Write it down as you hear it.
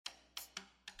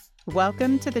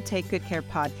Welcome to the Take Good Care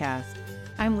podcast.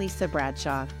 I'm Lisa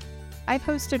Bradshaw. I've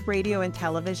hosted radio and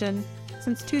television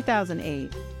since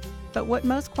 2008, but what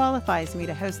most qualifies me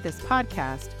to host this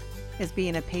podcast is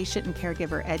being a patient and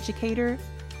caregiver educator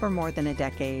for more than a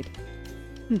decade.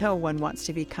 No one wants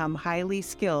to become highly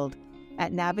skilled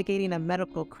at navigating a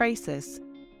medical crisis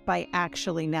by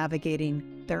actually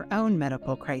navigating their own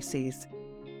medical crises.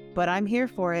 But I'm here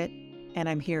for it, and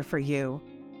I'm here for you,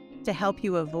 to help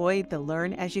you avoid the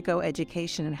learn-as-you-go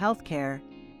education in healthcare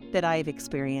that I've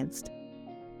experienced.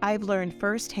 I've learned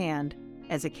firsthand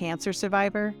as a cancer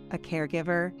survivor, a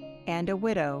caregiver, and a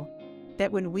widow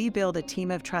that when we build a team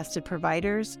of trusted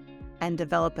providers and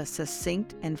develop a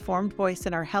succinct, informed voice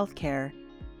in our healthcare,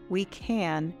 we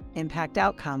can impact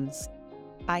outcomes.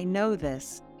 I know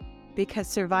this because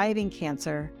surviving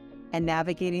cancer and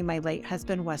navigating my late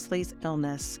husband Wesley's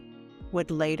illness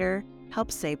would later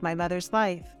help save my mother's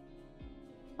life.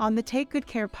 On the Take Good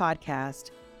Care podcast,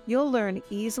 you'll learn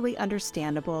easily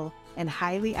understandable and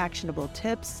highly actionable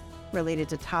tips related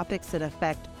to topics that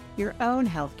affect your own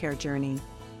healthcare journey.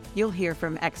 You'll hear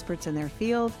from experts in their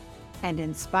field and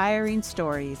inspiring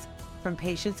stories from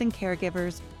patients and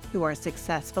caregivers who are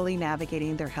successfully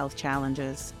navigating their health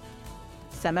challenges.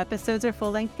 Some episodes are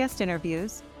full-length guest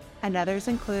interviews, and others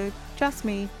include just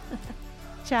me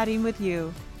chatting with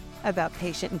you about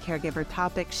patient and caregiver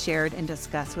topics shared and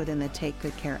discussed within the Take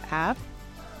Good Care app,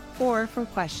 or from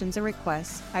questions and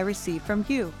requests I receive from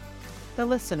you, the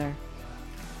listener.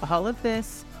 All of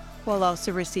this while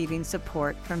also receiving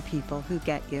support from people who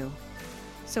get you.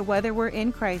 So whether we're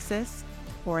in crisis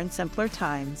or in simpler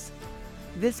times,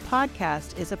 this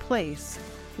podcast is a place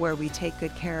where we take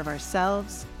good care of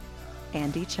ourselves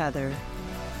and each other.